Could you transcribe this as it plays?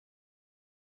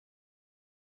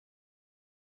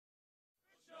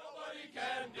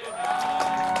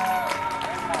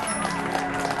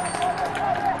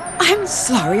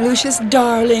sorry, Lucius,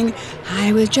 darling.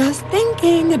 I was just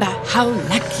thinking about how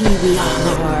lucky we all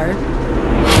are.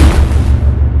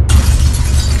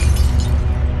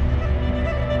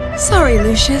 Sorry,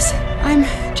 Lucius. I'm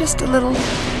just a little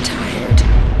tired.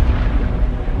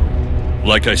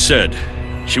 Like I said,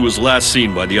 she was last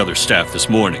seen by the other staff this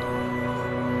morning.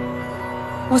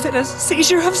 Was it a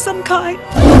seizure of some kind?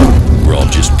 We're all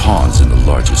just pawns in the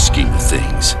larger scheme of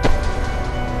things.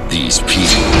 These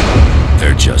people,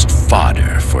 they're just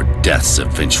fodder for Death's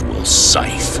eventual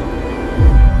scythe.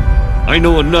 I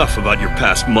know enough about your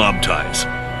past mob ties.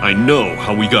 I know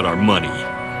how we got our money.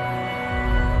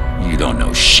 You don't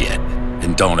know shit,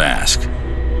 and don't ask.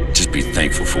 Just be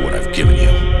thankful for what I've given you.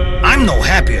 I'm no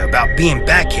happier about being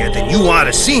back here than you are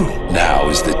to see me. Now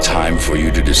is the time for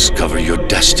you to discover your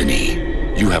destiny.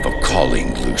 You have a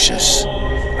calling, Lucius.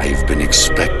 I have been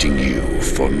expecting you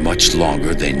for much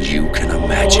longer than you can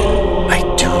imagine. I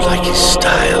do like his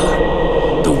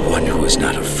style. The one who is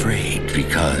not afraid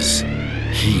because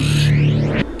he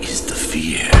is the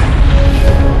fear.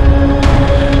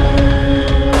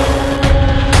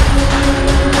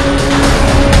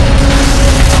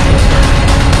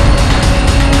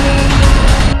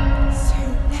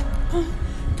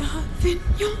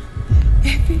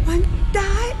 Everyone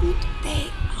died. They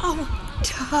all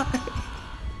died.